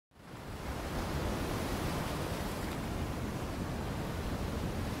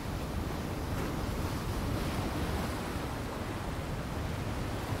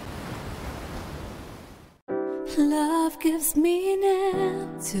Love gives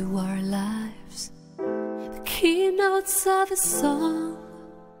meaning to our lives, the keynotes of a song.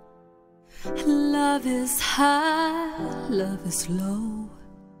 Love is high, love is low.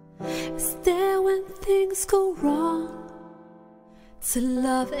 Is there when things go wrong? To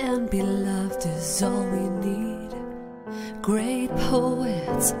love and be loved is all we need. Great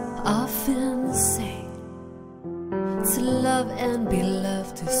poets often say, to love and be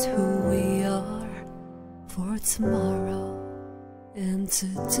loved is who we are. For tomorrow and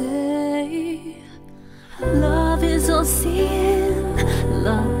today. Love is all-seeing,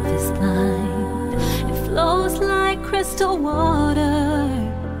 love is blind. It flows like crystal water.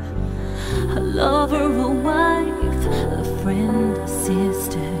 A lover, a wife, a friend, a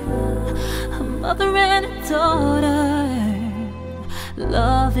sister, a mother and a daughter.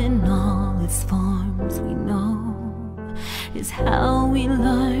 Love in all its forms we know is how we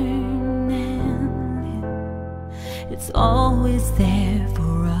learn. It's always there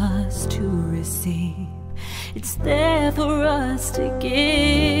for us to receive. It's there for us to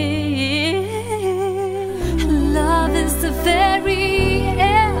give. Love is the very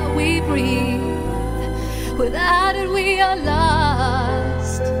air we breathe. Without it we are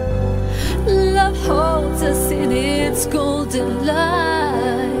lost. Love holds us in its golden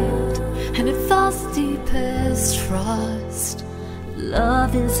light, and it falls deep as trust.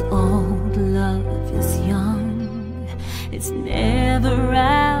 Love is old, love is young. It's never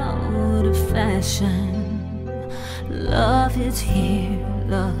out of fashion. Love is here,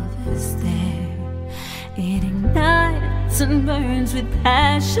 love is there. It ignites and burns with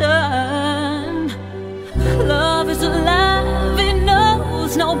passion. Love is alive, it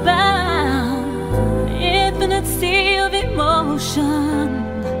knows no bounds. Infinite sea of emotion.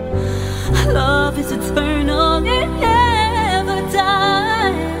 Love is eternal, it never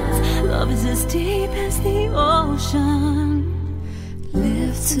dies. Love is as deep as the ocean.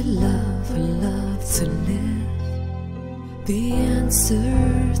 Live to love, love to live. The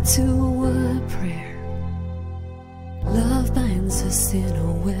answer to a prayer. Love binds us in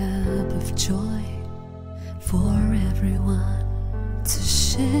a web of joy for everyone to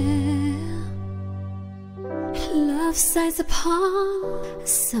share. Love sighs upon a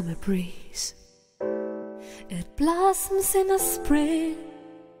summer breeze. It blossoms in the spring.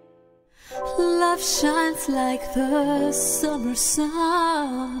 Love shines like the summer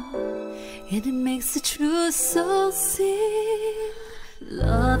sun, and it makes the true soul sing.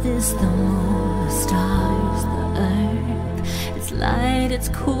 Love is the moon, the stars, the earth. It's light, it's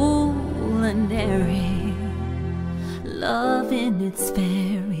cool and airy. Love in its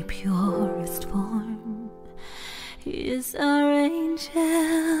very purest form is our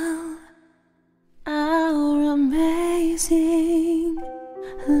angel, our amazing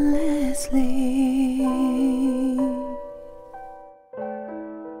Leslie.